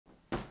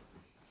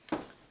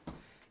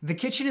The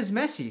kitchen is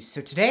messy,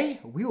 so today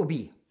we will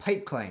be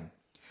pipeclaying.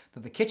 Though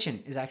the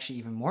kitchen is actually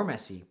even more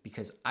messy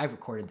because I've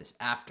recorded this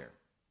after.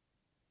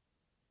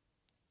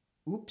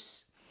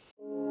 Oops.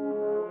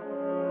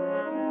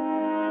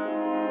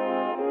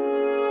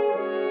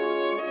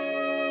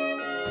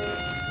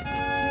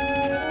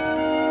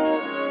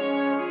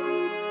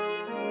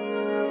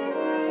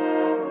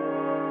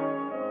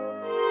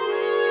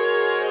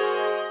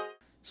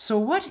 So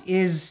what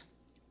is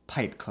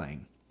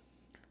pipeclaying?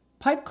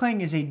 Pipeclaying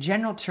is a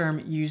general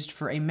term used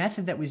for a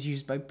method that was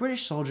used by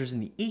British soldiers in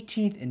the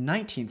 18th and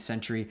 19th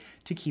century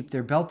to keep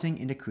their belting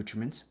and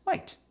accoutrements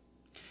white.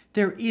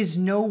 There is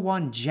no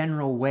one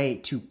general way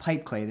to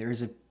pipeclay. There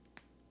is a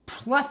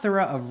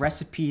plethora of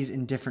recipes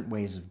and different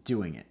ways of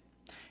doing it.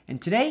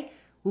 And today,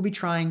 we'll be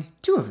trying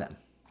two of them.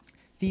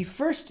 The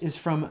first is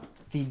from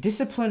The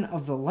Discipline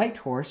of the Light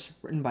Horse,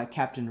 written by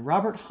Captain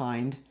Robert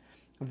Hinde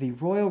of the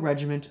Royal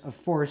Regiment of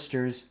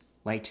Foresters,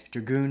 Light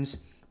Dragoons,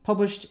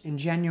 published in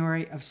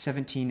January of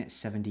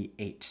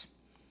 1778.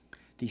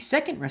 The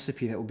second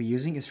recipe that we'll be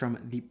using is from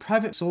The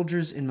Private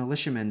Soldiers and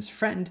Militiamen's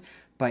Friend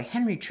by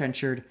Henry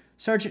Trenchard,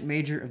 Sergeant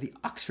Major of the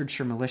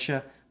Oxfordshire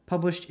Militia,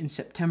 published in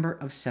September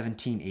of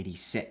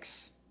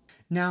 1786.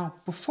 Now,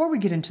 before we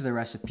get into the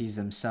recipes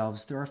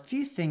themselves, there are a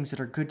few things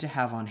that are good to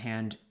have on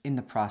hand in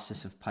the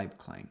process of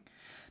pipeclaying.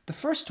 The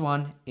first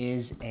one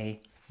is a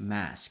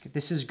mask.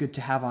 This is good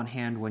to have on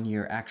hand when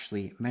you're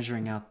actually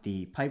measuring out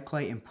the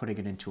pipeclay and putting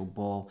it into a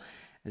bowl,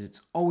 as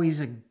it's always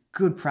a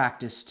good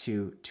practice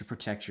to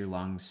protect your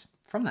lungs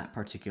from that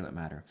particulate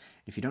matter.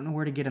 If you don't know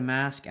where to get a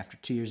mask after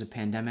 2 years of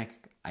pandemic,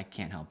 I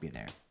can't help you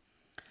there.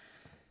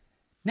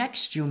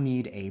 Next, you'll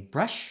need a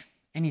brush.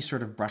 Any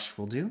sort of brush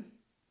will do.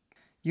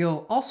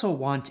 You'll also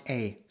want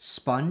a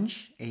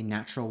sponge. A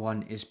natural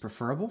one is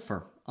preferable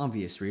for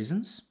obvious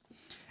reasons.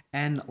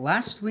 And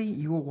lastly,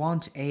 you will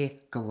want a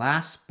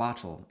glass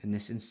bottle. In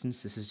this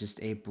instance, this is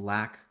just a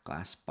black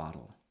glass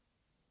bottle.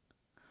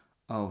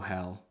 Oh,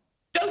 hell.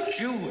 Don't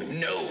you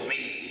know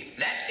me?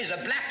 That is a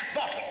black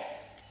bottle.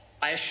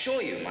 I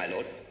assure you, my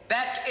lord.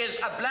 That is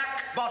a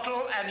black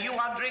bottle, and you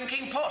are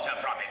drinking porter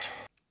from it.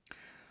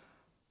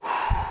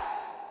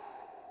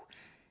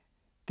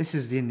 This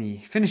is in the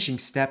finishing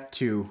step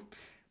to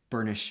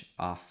burnish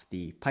off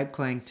the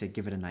pipeclaying to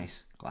give it a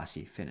nice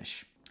glossy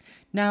finish.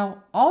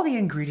 Now, all the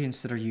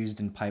ingredients that are used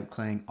in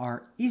pipeclaying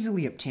are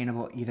easily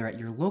obtainable either at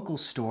your local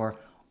store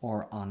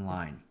or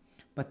online.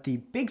 But the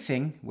big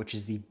thing, which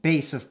is the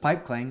base of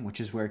pipeclaying, which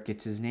is where it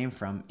gets its name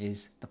from,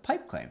 is the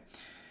pipe clay.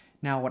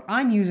 Now, what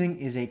I'm using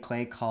is a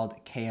clay called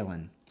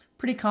kaolin.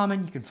 Pretty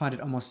common, you can find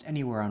it almost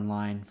anywhere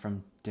online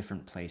from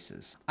different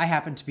places. I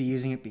happen to be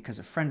using it because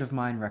a friend of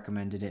mine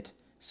recommended it,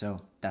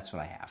 so that's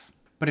what I have.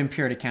 But in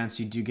Purity accounts,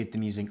 you do get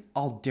them using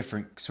all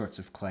different sorts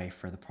of clay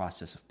for the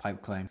process of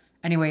pipeclaying.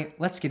 Anyway,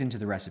 let's get into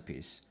the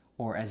recipes,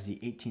 or as the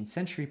 18th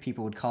century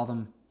people would call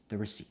them, the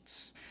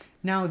receipts.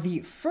 Now, the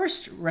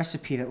first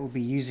recipe that we'll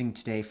be using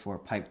today for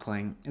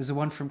pipeclaying is the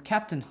one from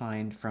Captain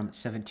Hinde from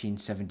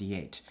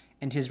 1778,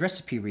 and his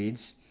recipe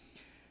reads,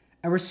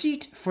 "A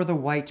receipt for the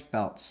white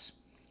belts.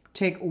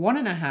 Take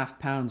 1½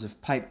 pounds of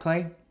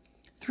pipeclay,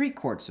 3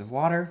 quarts of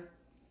water,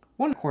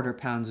 1/4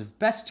 pounds of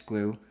best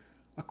glue,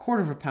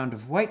 1/4 pound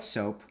of white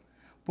soap,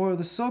 boil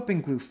the soap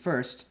and glue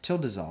first till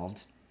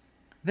dissolved,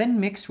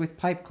 then mix with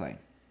pipeclay,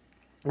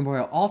 and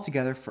boil all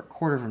together for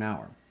 1/4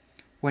 hour.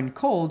 When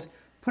cold,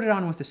 put it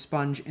on with a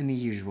sponge in the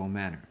usual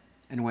manner,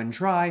 and when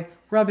dry,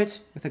 rub it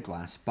with a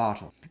glass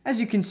bottle." As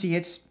you can see,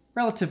 it's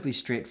relatively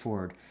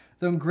straightforward,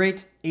 though in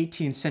great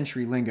 18th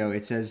century lingo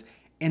it says,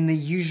 "in the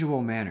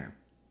usual manner,"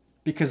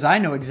 because I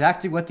know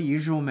exactly what the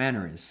usual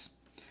manner is,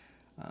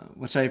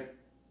 which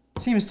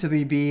seems to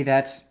be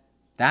that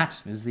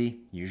is the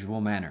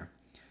usual manner.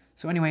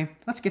 So anyway,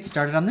 let's get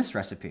started on this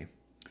recipe.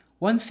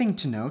 One thing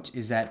to note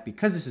is that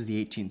because this is the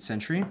 18th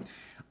century,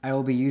 I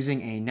will be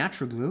using a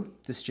natural glue.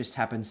 This just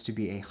happens to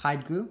be a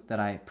Hinde glue that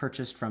I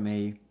purchased from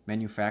a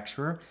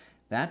manufacturer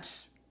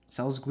that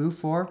sells glue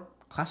for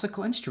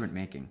classical instrument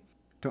making.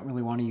 Don't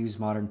really want to use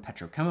modern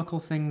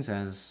petrochemical things,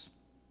 as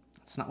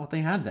that's not what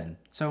they had then.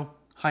 So,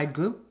 Hinde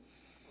glue.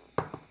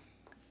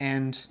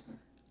 And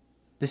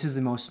this is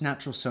the most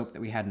natural soap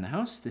that we had in the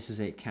house. This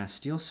is a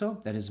Castile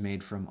soap that is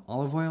made from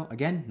olive oil.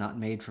 Again, not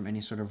made from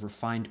any sort of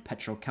refined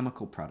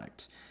petrochemical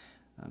product.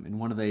 In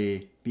one of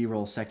the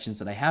B-roll sections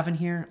that I have in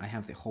here, I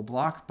have the whole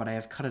block, but I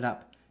have cut it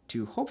up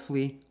to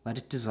hopefully let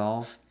it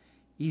dissolve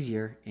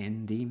easier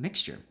in the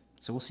mixture.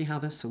 So we'll see how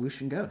this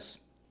solution goes.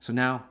 So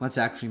now, let's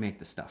actually make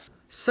the stuff.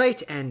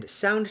 Sight and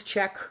sound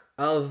check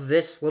of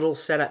this little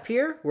setup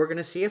here. We're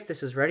gonna see if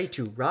this is ready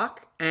to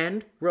rock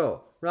and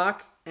roll.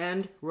 Rock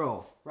and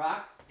roll.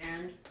 Rock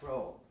and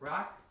roll.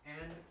 Rock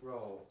and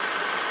roll.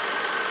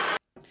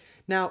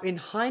 Now, in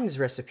Hinde's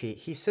recipe,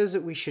 he says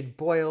that we should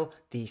boil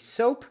the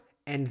soap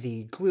and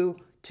the glue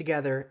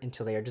together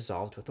until they are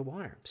dissolved with the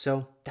water.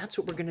 So that's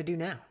what we're going to do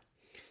now.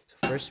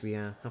 So first we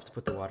have to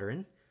put the water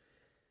in.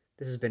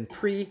 This has been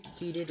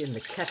preheated in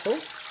the kettle.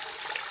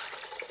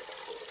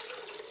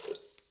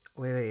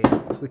 Wait,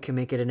 we can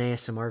make it an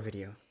ASMR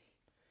video.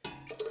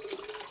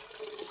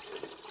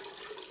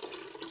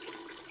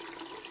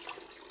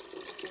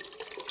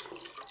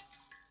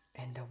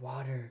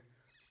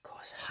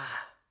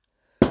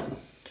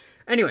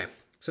 Anyway,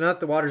 so now that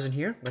the water's in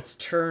here, let's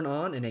turn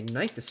on and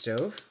ignite the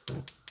stove.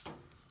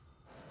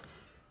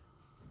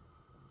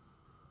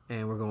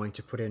 And we're going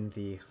to put in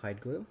the hide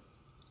glue.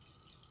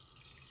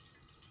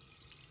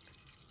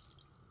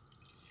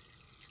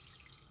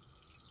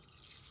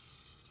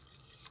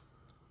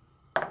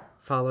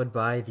 Followed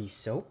by the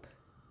soap.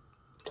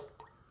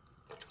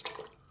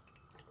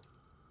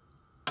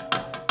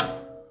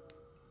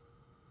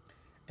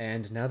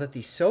 And now that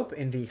the soap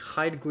and the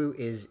hide glue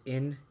is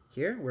in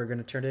here, we're going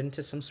to turn it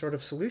into some sort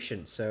of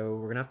solution. So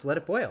we're going to have to let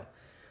it boil.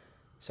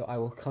 So I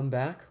will come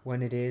back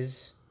when it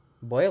is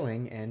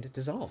boiling and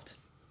dissolved.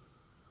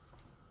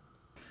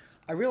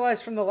 I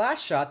realized from the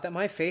last shot that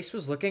my face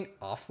was looking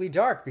awfully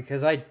dark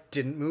because I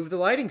didn't move the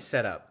lighting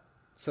setup.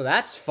 So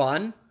that's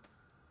fun.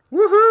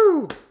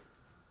 Woohoo!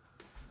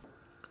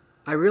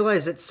 I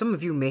realized that some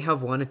of you may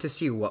have wanted to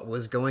see what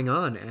was going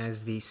on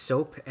as the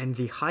soap and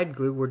the hide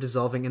glue were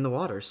dissolving in the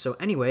water. So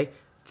anyway,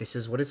 this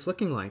is what it's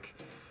looking like.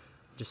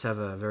 Just have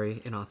a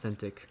very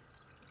inauthentic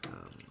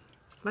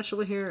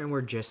spatula here, and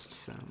we're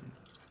just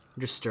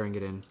stirring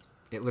it in.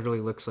 It literally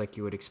looks like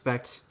you would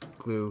expect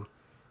glue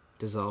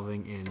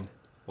dissolving in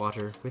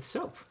water with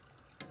soap.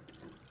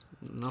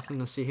 Nothing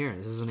to see here.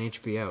 This is an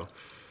HBO.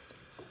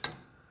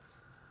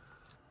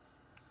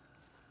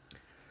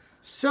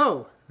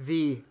 So,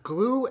 the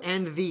glue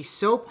and the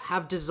soap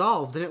have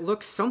dissolved, and it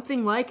looks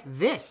something like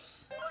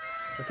this.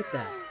 Look at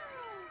that.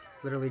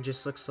 Literally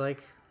just looks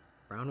like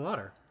brown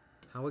water.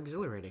 How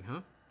exhilarating,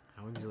 huh?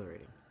 How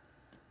exhilarating.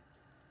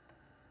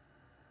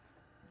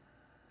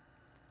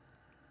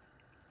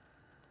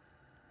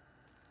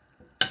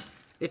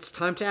 It's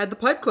time to add the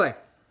pipe clay.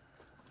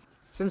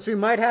 Since we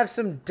might have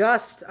some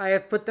dust, I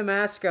have put the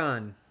mask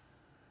on.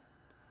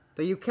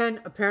 Though you can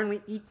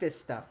apparently eat this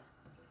stuff,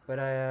 but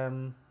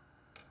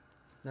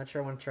not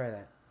sure I want to try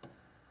that.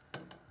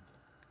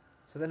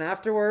 So then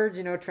afterwards,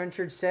 you know,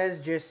 Trenchard says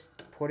just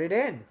put it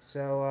in.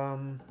 So,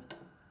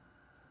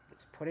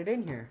 let's put it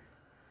in here.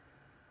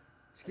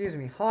 Excuse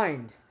me,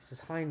 Hinde. This is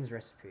Hinde's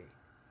recipe.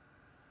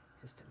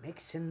 Just to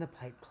mix in the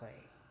pipe clay.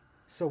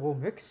 So we'll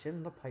mix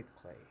in the pipe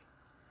clay.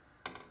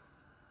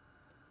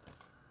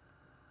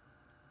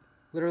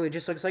 Literally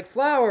just looks like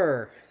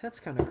flour. That's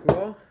kind of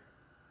cool.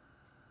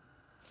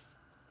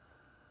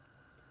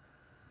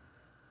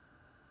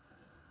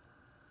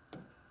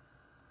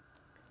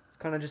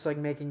 Kind of just like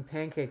making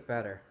pancake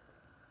batter.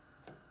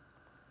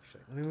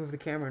 Actually, let me move the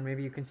camera and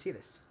maybe you can see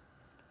this.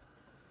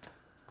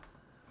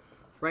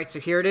 Right, so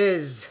here it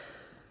is.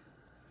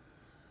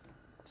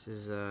 This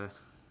is, it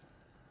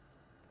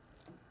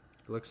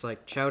looks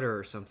like chowder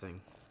or something.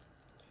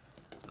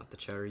 Not the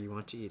chowder you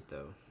want to eat,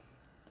 though,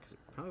 because it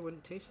probably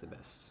wouldn't taste the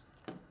best.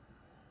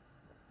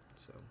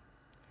 So.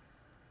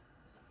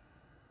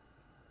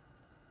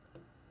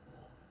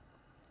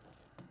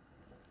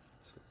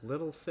 It's a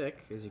little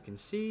thick, as you can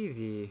see.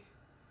 The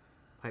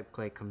pipe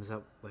clay comes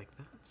up like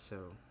that, so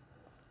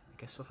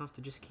I guess we'll have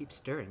to just keep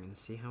stirring and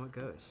see how it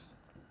goes.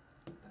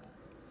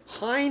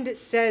 Hinde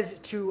says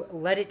to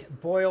let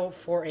it boil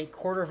for a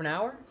quarter of an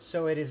hour,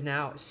 so it is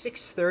now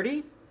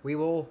 6:30. We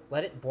will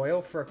let it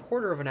boil for a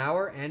quarter of an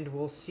hour and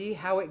we'll see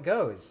how it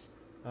goes.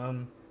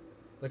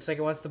 Looks like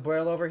it wants to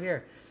boil over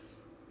here.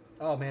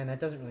 Oh man, that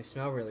doesn't really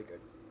smell really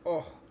good.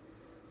 Oh,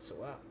 so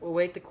we'll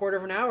wait the quarter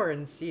of an hour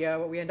and see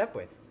what we end up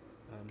with.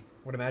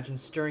 Would imagine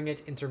stirring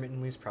it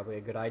intermittently is probably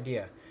a good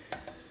idea.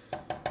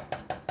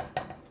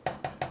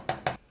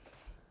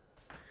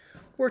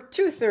 We're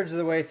 2/3 of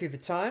the way through the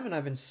time, and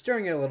I've been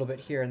stirring it a little bit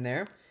here and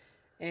there.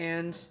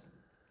 And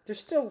there's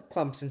still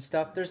clumps and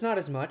stuff. There's not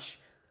as much.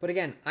 But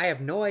again, I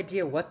have no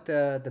idea what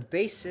the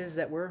base is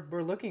that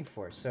we're looking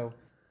for. So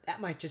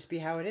that might just be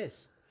how it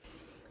is.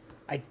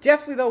 I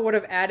definitely, though, would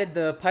have added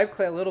the pipe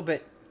clay a little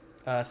bit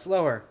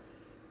slower.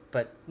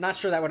 But not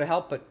sure that would have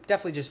helped, but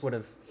definitely just would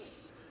have.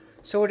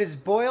 So it is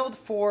boiled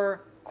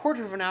for a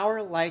quarter of an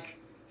hour, like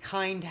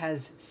Hinde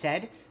has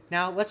said.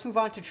 Now let's move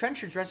on to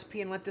Trenchard's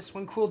recipe and let this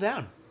one cool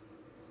down.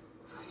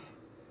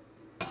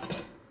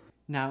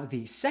 Now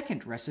the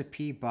second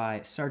recipe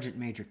by Sergeant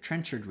Major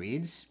Trenchard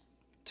reads,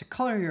 to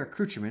color your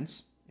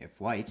accoutrements,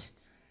 if white,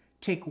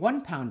 take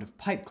 1 pound of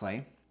pipe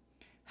clay,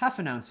 half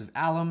an ounce of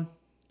alum,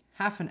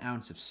 half an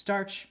ounce of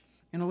starch,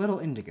 and a little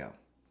indigo.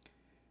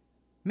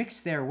 Mix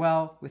there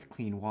well with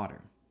clean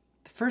water.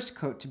 The first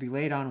coat to be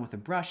laid on with a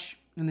brush,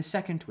 and the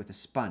second with a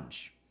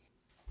sponge.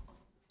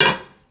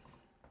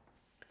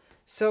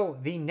 So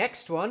the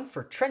next one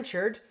for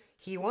Trenchard,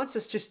 he wants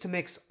us just to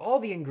mix all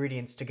the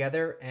ingredients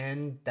together,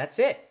 and that's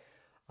it.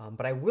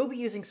 But I will be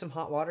using some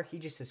hot water. He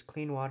just says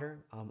clean water.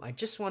 I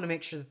just want to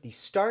make sure that the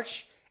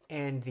starch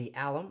and the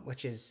alum,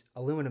 which is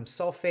aluminum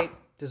sulfate,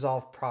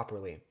 dissolve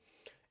properly.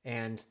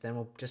 And then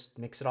we'll just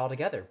mix it all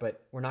together.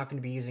 But we're not going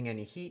to be using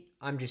any heat.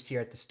 I'm just here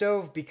at the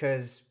stove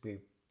because the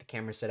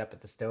camera's set up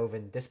at the stove,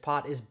 and this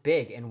pot is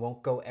big and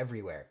won't go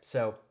everywhere.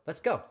 So let's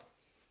go.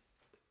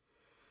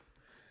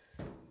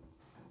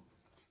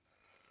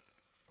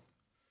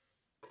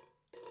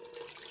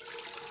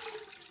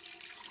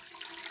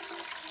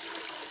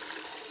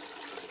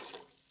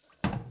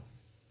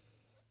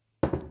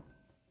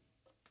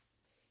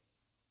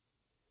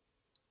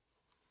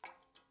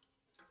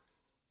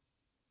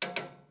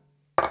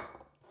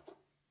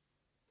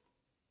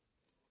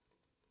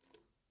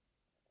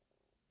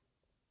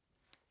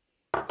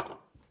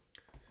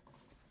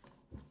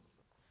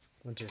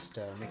 We'll just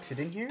mix it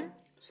in here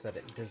so that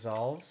it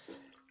dissolves.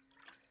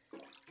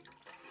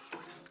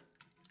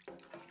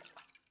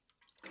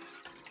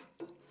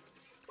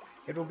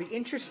 It will be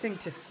interesting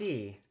to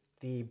see.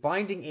 The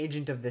binding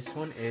agent of this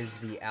one is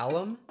the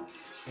alum,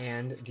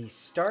 and the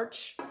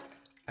starch,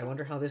 I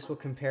wonder how this will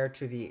compare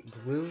to the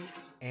glue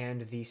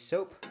and the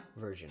soap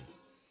version.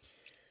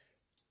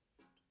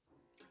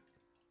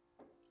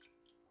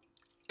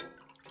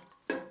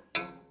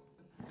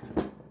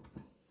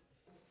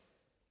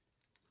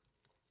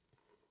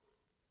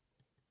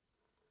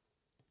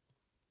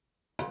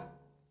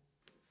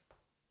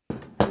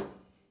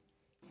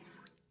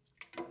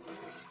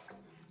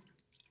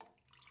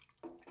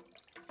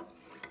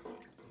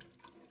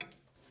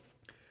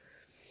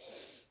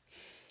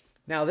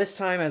 Now this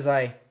time, as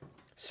I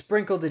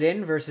sprinkled it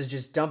in versus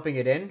just dumping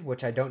it in,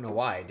 which I don't know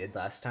why I did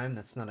last time.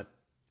 That's not a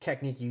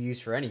technique you use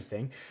for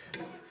anything.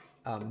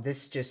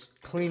 This just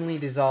cleanly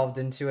dissolved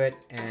into it,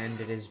 and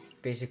it is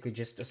basically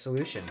just a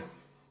solution.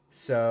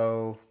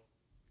 So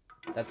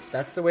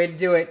that's the way to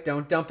do it.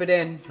 Don't dump it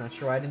in. Not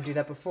sure why I didn't do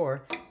that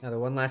before. Now the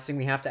one last thing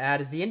we have to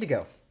add is the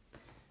indigo.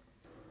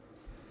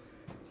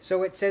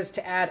 So it says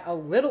to add a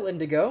little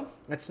indigo.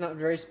 That's not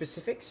very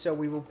specific, so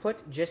we will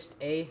put just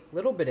a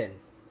little bit in.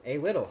 A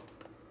little.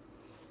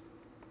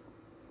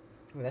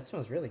 Ooh, that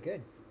smells really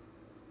good.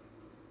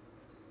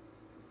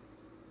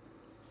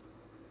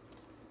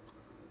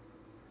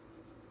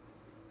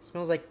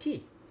 Smells like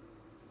tea.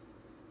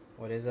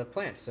 Well, it is a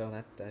plant, so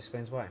that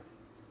explains why.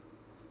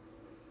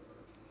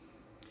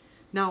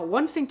 Now,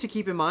 one thing to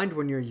keep in mind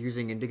when you're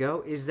using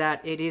indigo is that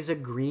it is a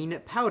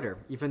green powder,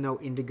 even though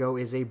indigo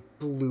is a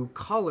blue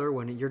color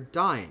when you're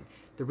dyeing.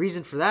 The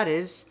reason for that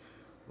is,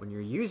 when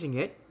you're using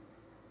it,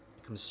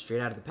 it comes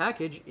straight out of the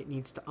package, it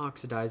needs to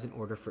oxidize in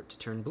order for it to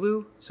turn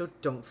blue, so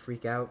don't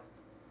freak out.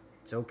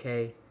 It's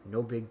okay,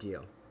 no big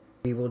deal.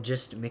 We will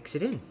just mix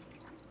it in,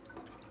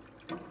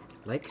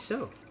 like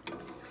so.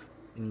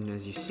 And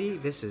as you see,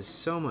 this is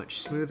so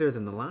much smoother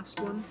than the last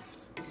one.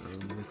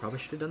 We probably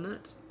should have done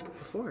that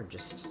before.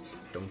 Just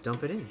don't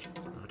dump it in.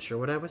 Not sure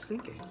what I was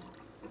thinking.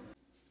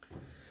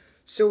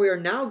 So we are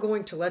now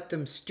going to let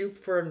them steep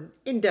for an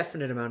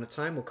indefinite amount of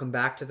time. We'll come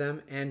back to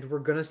them and we're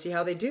going to see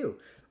how they do.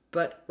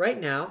 But right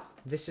now,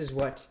 this is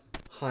what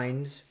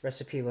Hinde's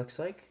recipe looks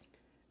like.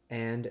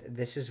 And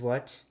this is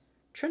what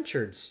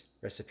Trenchard's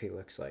recipe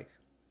looks like.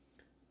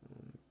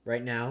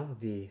 Right now,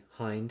 the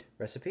Hinde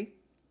recipe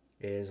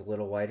is a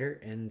little whiter,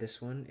 and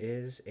this one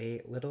is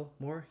a little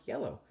more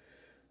yellow.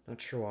 Not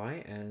sure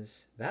why,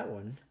 as that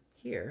one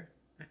here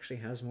actually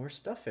has more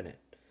stuff in it.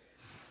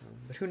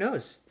 But who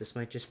knows? This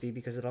might just be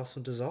because it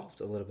also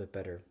dissolved a little bit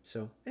better.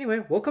 So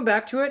anyway, we'll come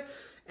back to it,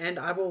 and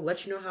I will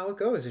let you know how it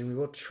goes, and we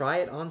will try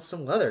it on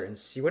some leather and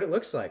see what it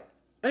looks like.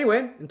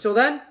 Anyway, until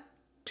then,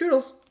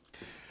 toodles!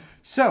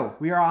 So,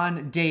 we are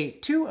on day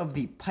 2 of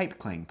the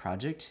pipeclaying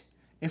project.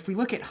 If we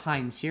look at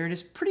Hinde's here, it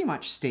has pretty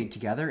much stayed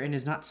together and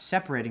is not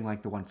separating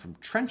like the one from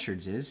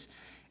Trenchard's is.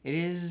 It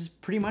is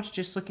pretty much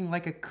just looking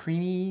like a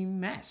creamy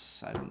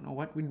mess. I don't know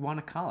what we'd want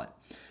to call it.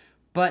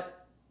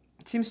 But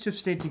it seems to have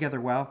stayed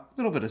together well. A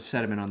little bit of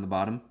sediment on the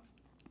bottom.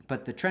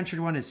 But the Trenchard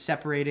one is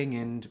separating,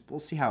 and we'll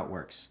see how it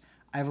works.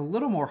 I have a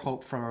little more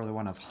hope for the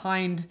one of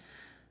Hinde,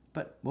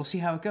 but we'll see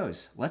how it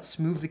goes. Let's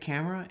move the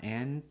camera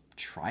and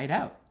try it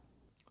out.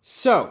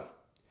 So,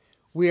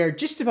 we are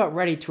just about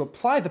ready to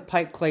apply the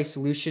pipe clay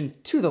solution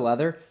to the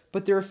leather,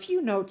 but there are a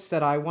few notes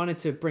that I wanted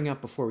to bring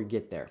up before we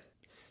get there.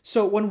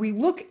 So when we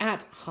look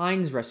at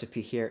Hinde's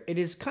recipe here, it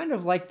is kind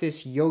of like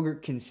this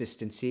yogurt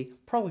consistency,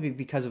 probably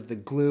because of the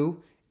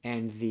glue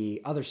and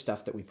the other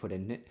stuff that we put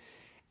in it.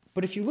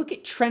 But if you look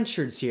at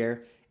Trenchard's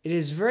here, it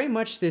is very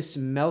much this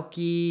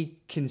milky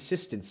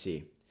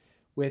consistency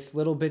with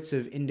little bits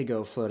of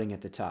indigo floating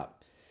at the top.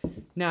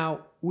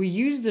 Now, we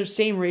use the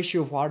same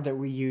ratio of water that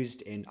we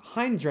used in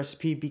Hinde's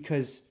recipe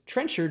because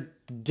Trenchard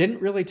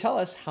didn't really tell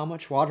us how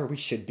much water we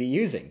should be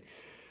using.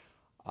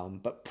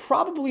 But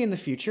probably in the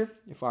future,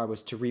 if I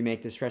was to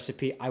remake this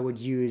recipe, I would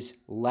use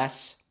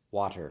less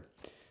water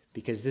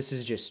because this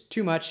is just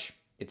too much.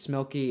 It's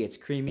milky, it's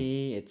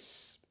creamy,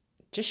 it's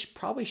just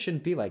probably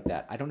shouldn't be like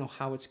that. I don't know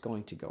how it's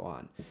going to go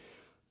on.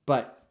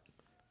 But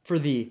for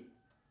the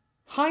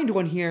Hinde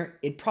one here,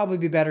 it'd probably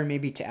be better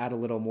maybe to add a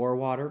little more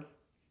water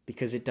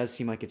because it does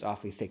seem like it's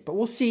awfully thick. But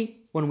we'll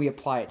see when we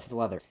apply it to the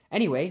leather.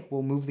 Anyway,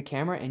 we'll move the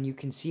camera and you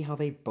can see how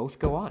they both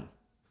go on.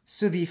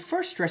 So the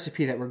first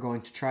recipe that we're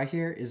going to try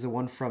here is the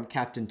one from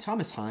Captain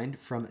Thomas Hinde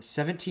from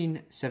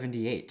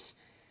 1778.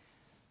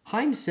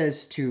 Hinde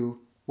says to,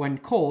 when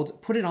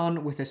cold, put it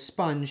on with a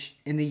sponge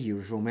in the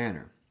usual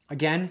manner.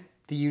 Again,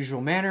 the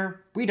usual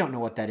manner, we don't know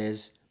what that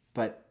is,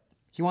 but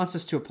he wants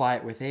us to apply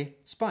it with a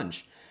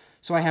sponge.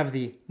 So I have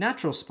the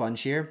natural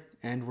sponge here,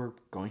 and we're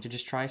going to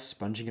just try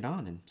sponging it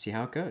on and see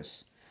how it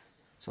goes.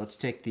 So let's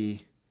take the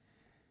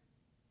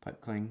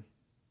pipeclaying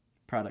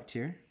product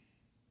here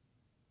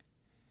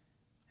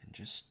and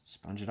just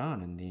sponge it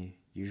on in the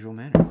usual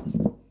manner.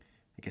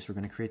 I guess we're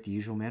going to create the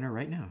usual manner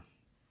right now.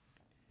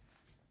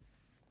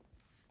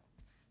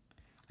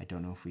 I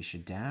don't know if we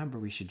should dab or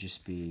we should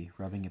just be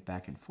rubbing it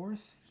back and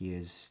forth. He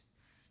is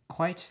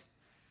quite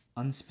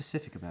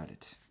unspecific about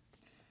it.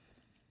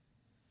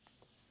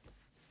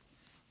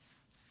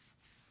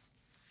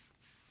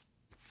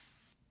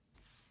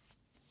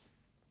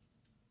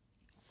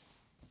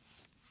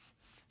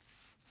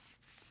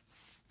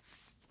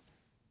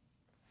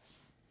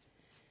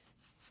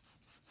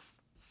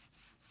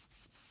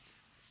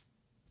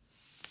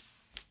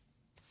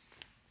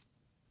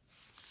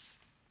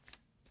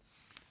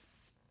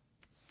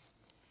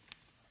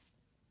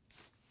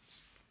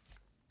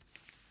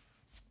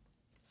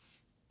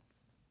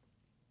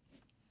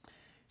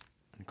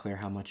 Unclear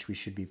how much we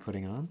should be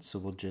putting on, so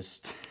we'll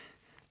just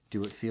do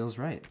what feels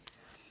right.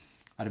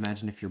 I'd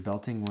imagine if your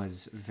belting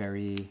was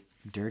very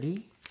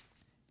dirty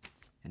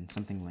and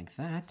something like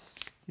that,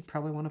 you'd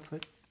probably want to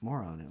put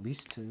more on, at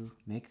least to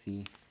make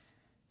the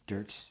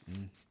dirt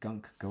and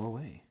gunk go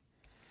away.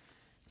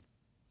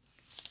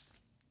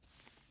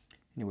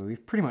 Anyway,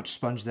 we've pretty much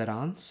sponged that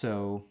on,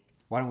 so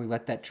why don't we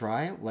let that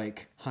dry,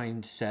 like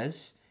Hinde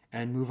says,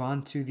 and move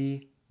on to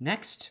the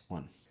next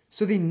one.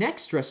 So the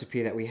next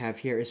recipe that we have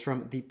here is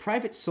from The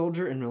Private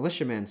Soldier and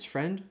Militiaman's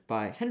Friend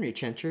by Henry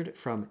Trenchard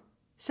from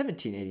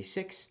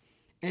 1786,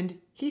 and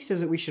he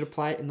says that we should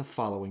apply it in the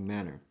following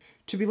manner.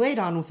 To be laid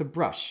on with a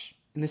brush,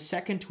 and the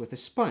second with a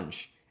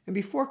sponge, and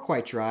before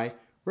quite dry,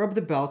 rub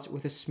the belt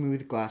with a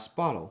smooth glass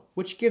bottle,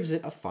 which gives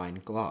it a fine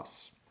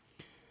gloss.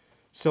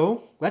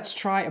 So let's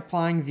try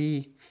applying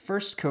the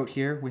first coat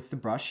here with the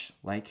brush,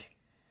 like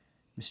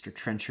Mr.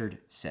 Trenchard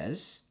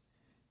says,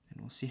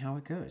 and we'll see how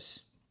it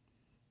goes.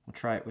 We'll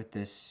try it with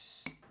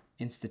this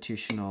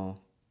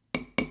institutional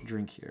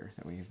drink here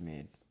that we have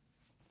made.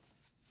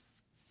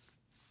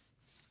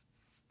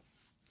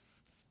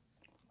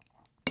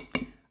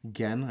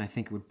 Again, I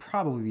think it would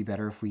probably be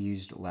better if we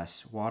used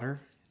less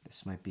water.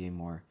 This might be a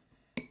more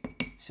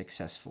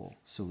successful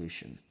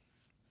solution.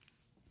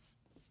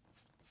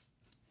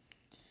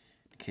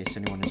 In case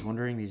anyone is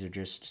wondering, these are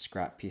just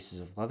scrap pieces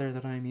of leather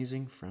that I am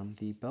using from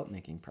the belt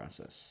making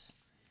process.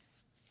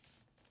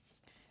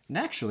 And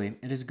actually,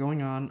 it is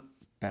going on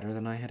better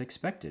than I had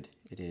expected.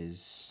 It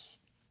is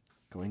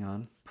going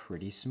on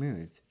pretty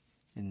smooth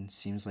and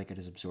seems like it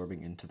is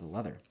absorbing into the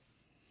leather.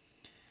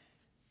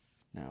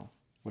 Now,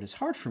 what is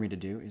hard for me to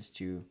do is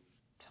to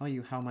tell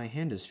you how my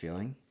hand is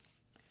feeling,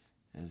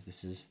 as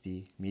this is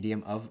the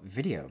medium of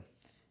video.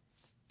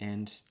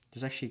 And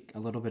there's actually a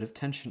little bit of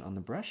tension on the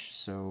brush,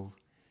 so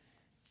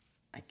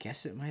I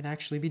guess it might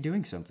actually be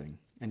doing something.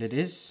 And it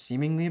is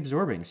seemingly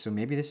absorbing, so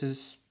maybe this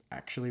is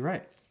actually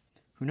right.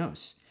 Who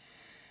knows?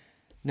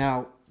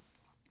 Now,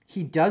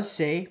 he does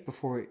say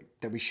before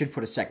that we should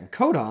put a second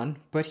coat on,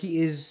 but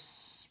he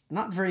is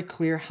not very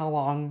clear how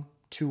long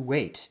to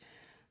wait.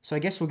 So I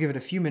guess we'll give it a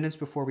few minutes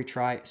before we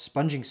try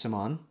sponging some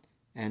on,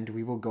 and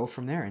we will go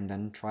from there and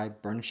then try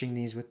burnishing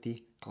these with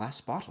the glass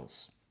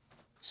bottles.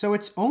 So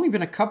it's only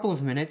been a couple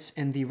of minutes,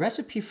 and the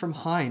recipe from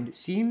Hinde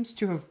seems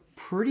to have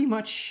pretty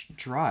much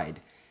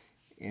dried.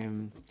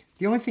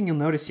 The only thing you'll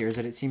notice here is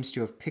that it seems to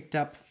have picked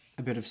up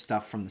a bit of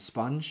stuff from the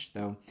sponge,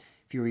 though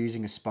if you were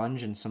using a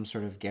sponge in some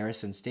sort of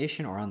garrison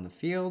station or on the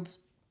field,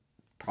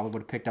 probably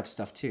would have picked up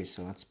stuff too,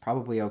 so that's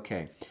probably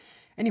okay.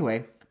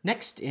 Anyway,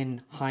 next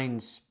in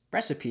Hinde's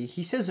recipe,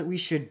 he says that we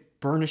should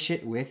burnish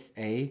it with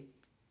a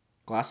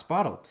glass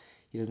bottle.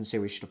 He doesn't say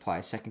we should apply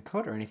a second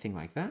coat or anything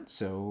like that,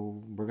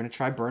 so we're going to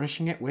try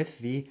burnishing it with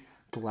the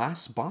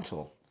glass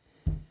bottle.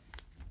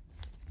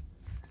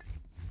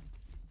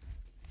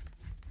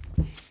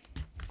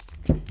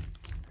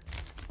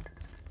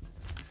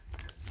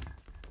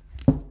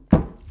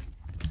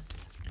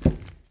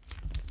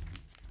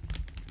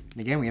 And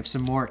again, we have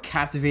some more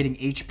captivating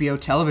HBO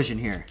television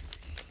here.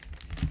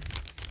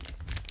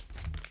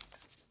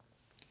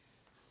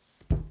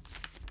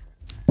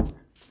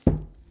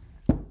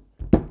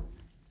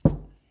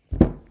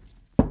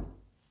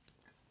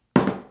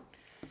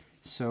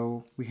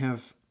 So we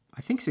have,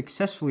 I think,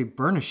 successfully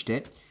burnished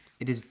it.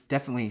 It is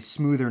definitely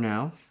smoother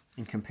now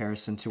in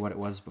comparison to what it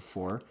was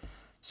before.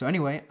 So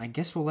anyway, I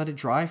guess we'll let it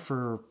dry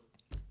for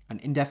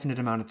an indefinite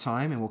amount of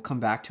time, and we'll come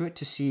back to it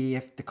to see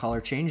if the color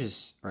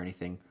changes or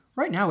anything.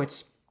 Right now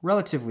it's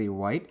relatively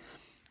white.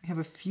 We have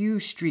a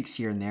few streaks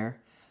here and there.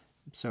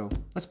 So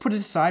let's put it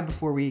aside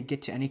before we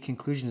get to any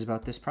conclusions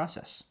about this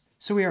process.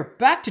 So we are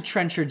back to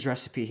Trenchard's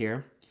recipe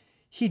here.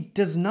 He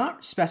does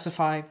not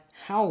specify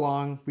how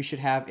long we should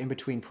have in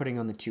between putting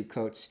on the two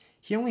coats.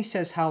 He only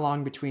says how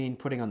long between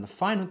putting on the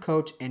final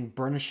coat and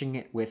burnishing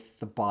it with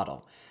the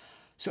bottle.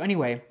 So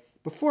anyway,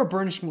 before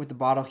burnishing with the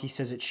bottle, he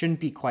says it shouldn't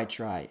be quite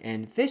dry.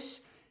 And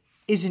this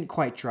isn't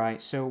quite dry,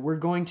 so we're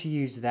going to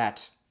use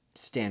that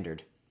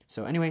standard.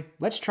 So anyway,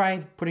 let's try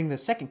putting the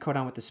second coat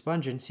on with the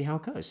sponge and see how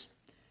it goes.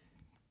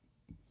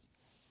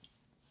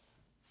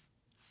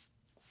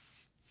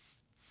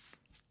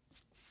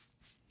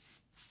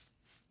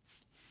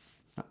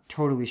 Not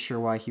totally sure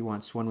why he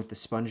wants one with the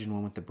sponge and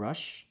one with the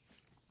brush.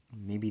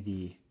 Maybe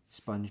the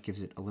sponge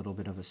gives it a little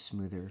bit of a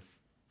smoother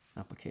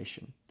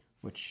application,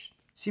 which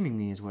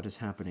seemingly is what is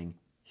happening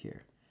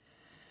here.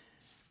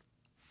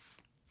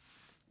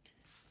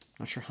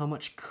 Not sure how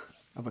much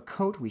of a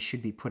coat we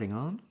should be putting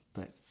on,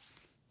 but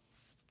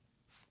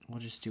we'll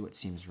just do what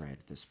seems right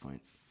at this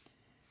point.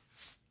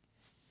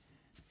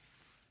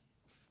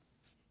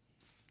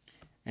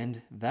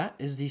 And that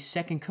is the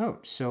second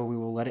coat. So we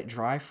will let it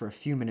dry for a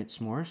few minutes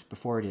more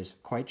before it is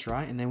quite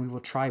dry, and then we will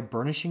try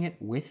burnishing it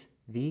with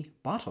the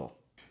bottle.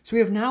 So we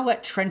have now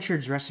let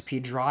Trenchard's recipe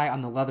dry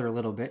on the leather a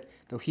little bit,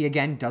 though he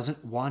again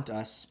doesn't want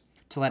us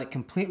to let it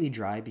completely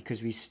dry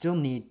because we still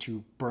need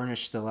to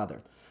burnish the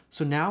leather.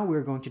 So now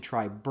we're going to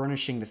try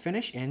burnishing the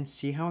finish and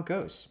see how it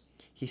goes.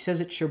 He says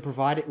it should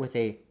provide it with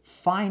a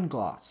fine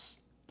gloss.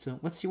 So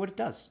let's see what it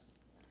does.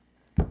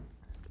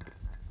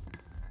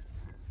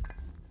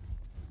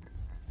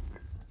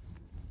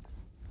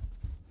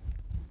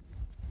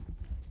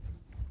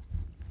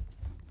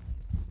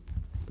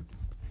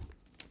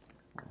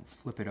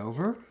 Flip it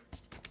over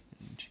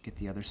and get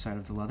the other side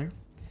of the leather.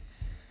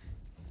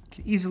 You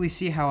can easily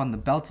see how on the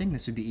belting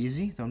this would be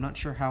easy, though I'm not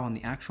sure how on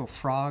the actual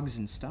frogs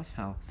and stuff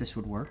how this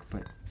would work,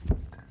 but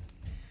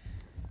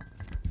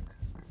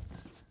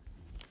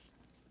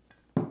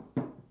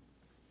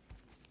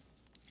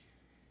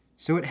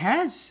so it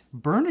has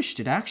burnished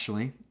it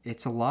actually.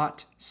 It's a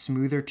lot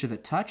smoother to the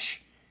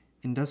touch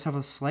and does have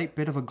a slight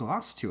bit of a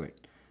gloss to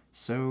it.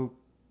 So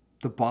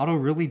the bottle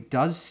really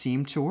does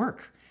seem to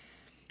work.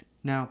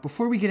 Now,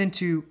 before we get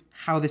into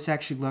how this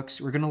actually looks,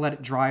 we're going to let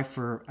it dry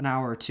for an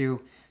hour or two,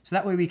 so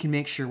that way we can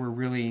make sure we're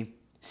really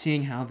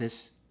seeing how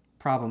this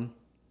problem,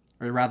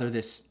 or rather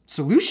this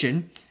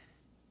solution,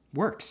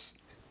 works.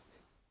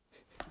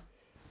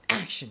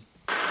 Action!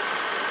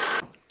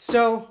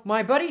 So,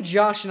 my buddy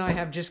Josh and I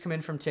have just come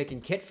in from taking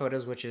kit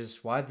photos, which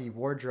is why the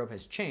wardrobe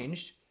has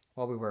changed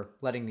while we were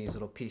letting these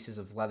little pieces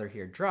of leather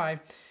here dry,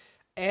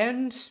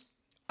 and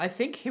I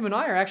think him and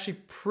I are actually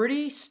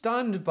pretty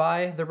stunned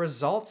by the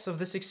results of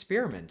this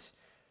experiment.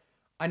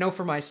 I know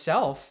for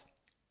myself,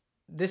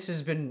 this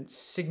has been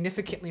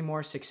significantly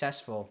more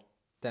successful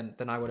than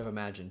I would have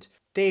imagined.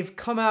 They've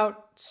come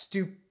out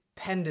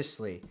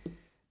stupendously.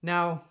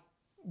 Now,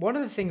 one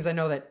of the things I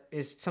know that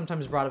is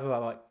sometimes brought up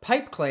about like,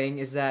 pipe claying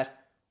is that,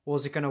 well,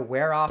 is it going to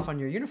wear off on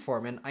your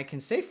uniform? And I can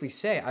safely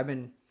say I've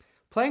been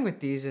playing with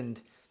these,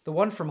 and the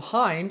one from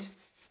Hinde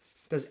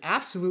does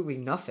absolutely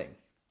nothing.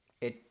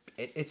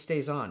 It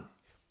stays on.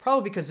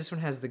 Probably because this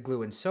one has the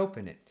glue and soap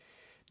in it.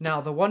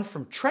 Now, the one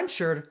from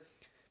Trenchard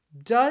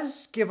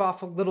does give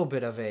off a little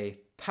bit of a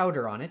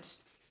powder on it,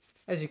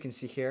 as you can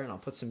see here, and I'll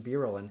put some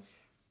B-roll in,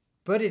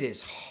 but it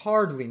is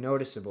hardly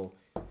noticeable.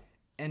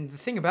 And the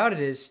thing about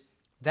it is,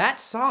 that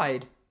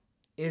side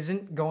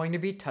isn't going to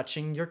be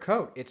touching your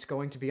coat. It's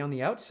going to be on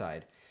the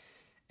outside.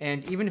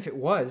 And even if it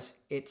was,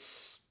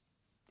 it's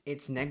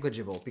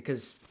negligible,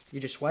 because you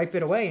just wipe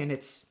it away and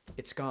it's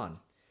gone.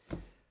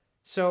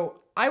 So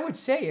I would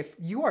say if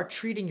you are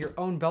treating your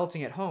own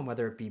belting at home,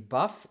 whether it be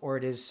buff or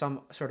it is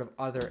some sort of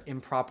other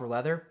improper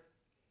leather,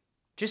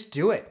 just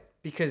do it,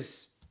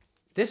 because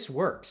this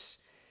works.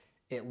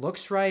 It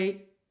looks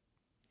right.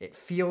 It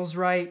feels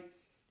right.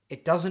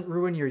 It doesn't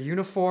ruin your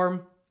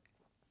uniform.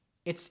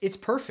 It's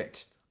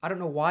perfect. I don't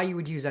know why you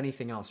would use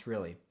anything else,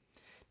 really.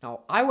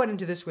 Now, I went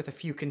into this with a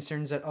few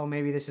concerns that, oh,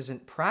 maybe this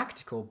isn't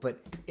practical,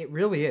 but it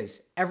really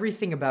is.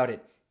 Everything about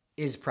it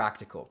is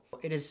practical.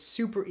 It is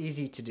super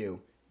easy to do.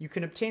 You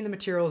can obtain the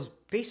materials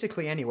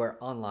basically anywhere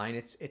online.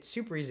 It's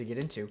super easy to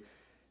get into.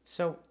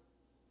 So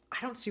I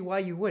don't see why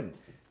you wouldn't.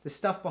 The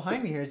stuff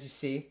behind me here, as you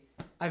see,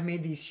 I've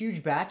made these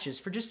huge batches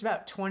for just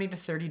about $20 to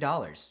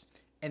 $30.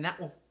 And that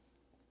will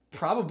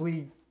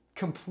probably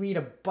complete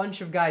a bunch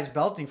of guys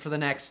belting for the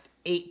next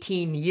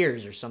 18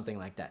 years or something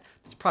like that.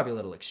 That's probably a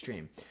little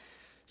extreme.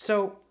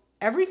 So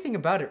everything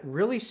about it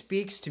really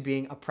speaks to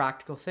being a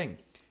practical thing.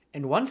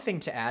 And one thing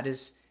to add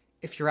is,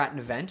 if you're at an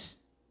event,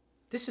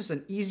 this is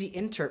an easy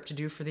interp to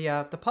do for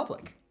the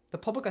public. The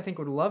public, I think,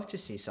 would love to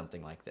see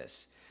something like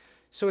this.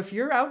 So if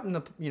you're out in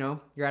the,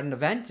 you're at an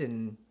event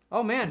and,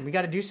 oh man, we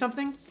got to do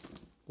something,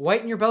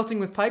 whiten your belting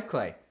with pipe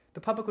clay.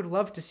 The public would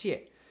love to see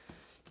it.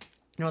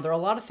 There are a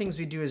lot of things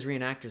we do as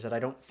reenactors that I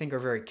don't think are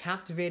very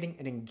captivating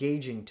and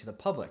engaging to the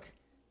public.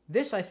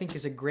 This, I think,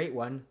 is a great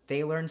one.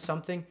 They learn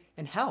something,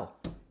 and hell,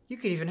 you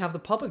could even have the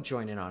public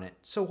join in on it.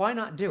 So why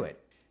not do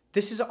it?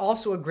 This is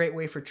also a great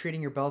way for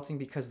treating your belting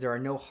because there are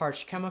no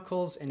harsh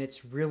chemicals, and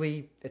it's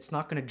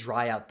not going to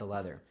dry out the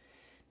leather.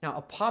 Now,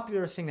 a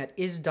popular thing that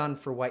is done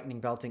for whitening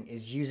belting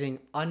is using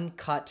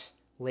uncut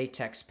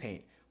latex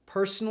paint.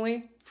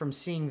 Personally, from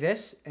seeing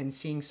this and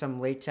seeing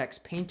some latex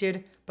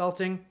painted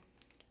belting,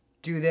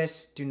 do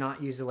this. Do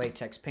not use the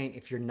latex paint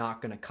if you're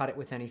not going to cut it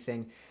with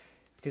anything.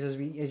 Because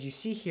as you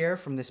see here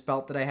from this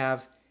belt that I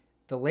have,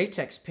 the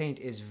latex paint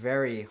is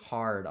very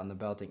hard on the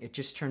belting. It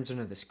just turns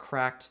into this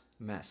cracked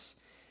mess.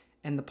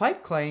 And the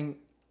pipe claying,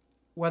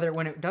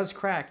 when it does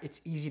crack,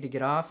 it's easy to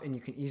get off and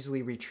you can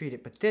easily retreat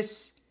it. But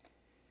this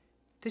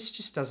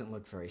just doesn't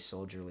look very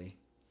soldierly.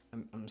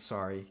 I'm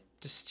sorry.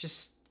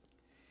 Just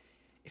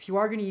if you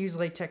are going to use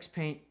latex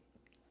paint,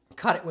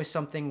 cut it with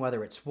something,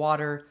 whether it's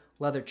water,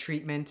 leather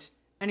treatment,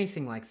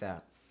 anything like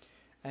that.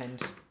 And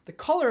the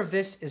color of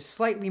this is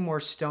slightly more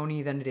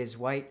stony than it is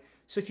white.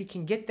 So if you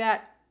can get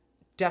that,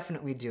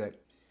 definitely do it.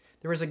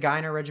 There is a guy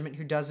in our regiment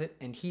who does it,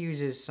 and he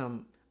uses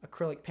some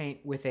acrylic paint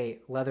with a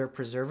leather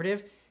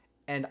preservative.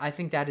 And I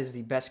think that is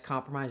the best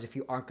compromise if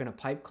you aren't going to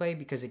pipe clay,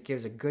 because it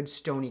gives a good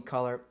stony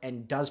color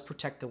and does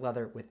protect the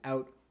leather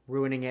without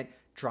ruining it,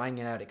 drying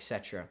it out,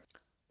 etc.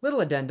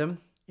 Little addendum,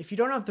 if you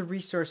don't have the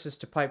resources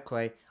to pipe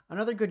clay,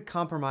 another good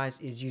compromise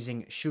is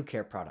using shoe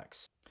care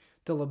products.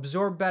 They'll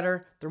absorb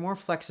better, they're more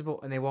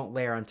flexible, and they won't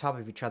layer on top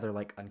of each other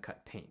like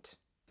uncut paint.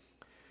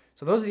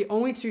 So those are the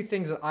only two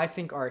things that I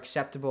think are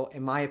acceptable,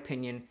 in my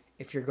opinion,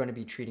 if you're going to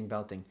be treating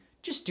belting.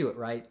 Just do it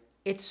right.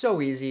 It's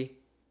so easy.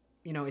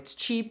 You know, it's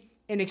cheap,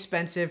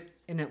 inexpensive,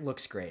 and it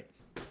looks great.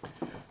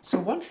 So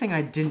one thing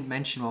I didn't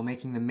mention while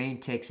making the main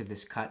takes of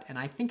this cut, and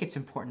I think it's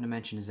important to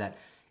mention, is that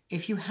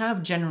if you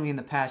have generally in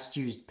the past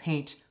used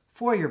paint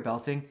for your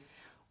belting,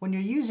 when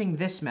you're using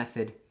this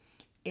method,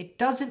 it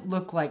doesn't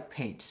look like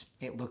paint.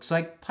 It looks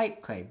like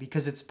pipe clay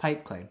because it's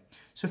pipe clay.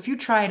 So if you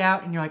try it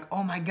out and you're like,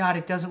 oh my God,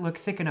 it doesn't look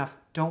thick enough,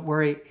 don't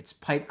worry, it's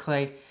pipe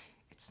clay.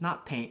 It's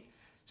not paint.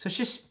 So it's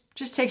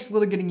just takes a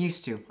little getting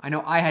used to. I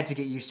know I had to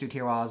get used to it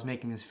here while I was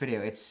making this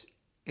video.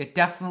 It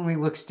definitely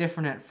looks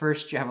different at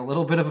first. You have a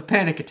little bit of a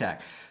panic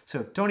attack.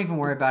 So don't even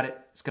worry about it.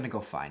 It's gonna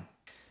go fine.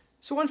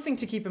 So one thing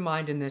to keep in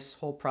mind in this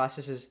whole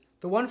process is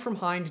the one from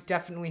Hinde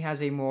definitely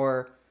has a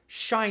more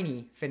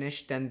shiny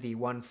finish than the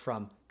one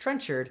from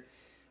Trenchard.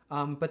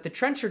 But the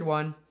Trenchard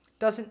one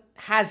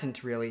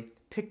hasn't really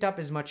picked up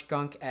as much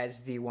gunk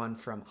as the one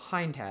from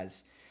Hinde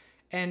has.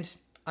 And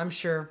I'm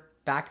sure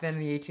back then in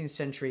the 18th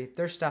century,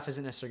 their stuff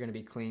isn't necessarily going to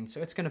be clean,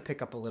 so it's going to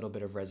pick up a little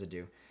bit of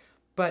residue.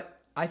 But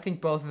I think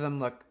both of them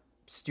look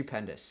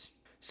stupendous.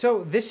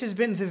 So this has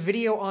been the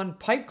video on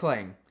pipe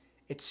claying.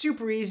 It's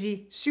super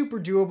easy, super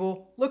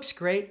doable, looks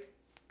great.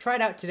 Try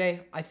it out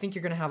today. I think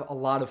you're going to have a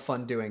lot of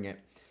fun doing it.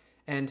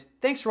 And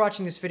thanks for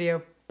watching this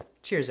video.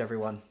 Cheers,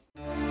 everyone.